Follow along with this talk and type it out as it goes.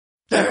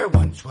There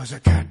once was a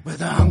cat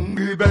with a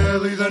hungry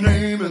belly. The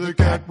name of the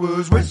cat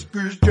was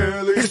Whiskers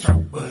Jelly. His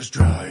throat was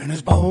dry and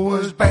his bowl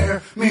was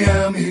bare.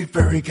 Meow, meow,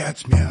 furry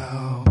cats,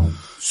 meow.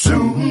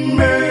 Soon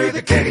may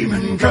the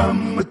cavemen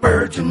come with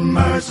birds and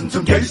mice and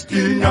some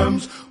tasty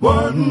nums.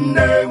 One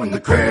day when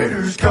the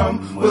critters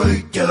come, we'll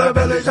eat till our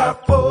bellies are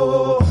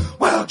full.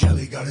 Well,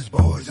 Jelly got his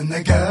boys and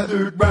they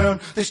gathered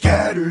round. They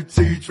scattered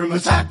seeds from a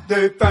sack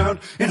they found,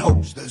 in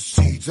hopes the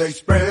seeds they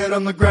spread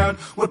on the ground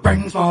would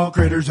bring small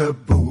critters a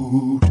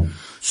boot.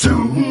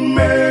 Soon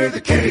may the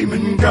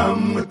cavemen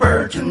come with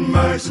birds and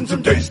mice and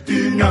some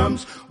tasty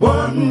nums.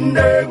 One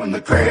day when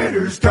the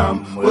critters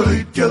come, we'll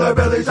eat till our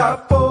bellies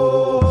are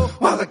full.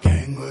 While the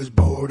gang was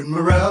bored and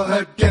morale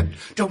had dipped,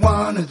 till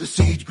one of the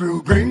seeds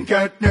grew green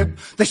catnip.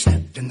 They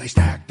sniffed and they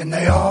stacked and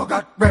they all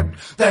got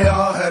ripped. They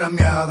all had a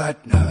meow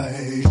that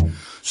night.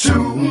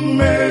 Soon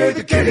may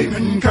the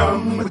cavemen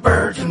come with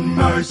birds and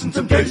mice and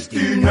some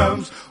tasty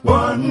nums.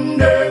 One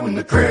day when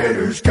the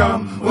critters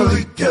come, we'll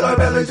eat till our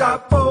bellies are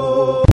full.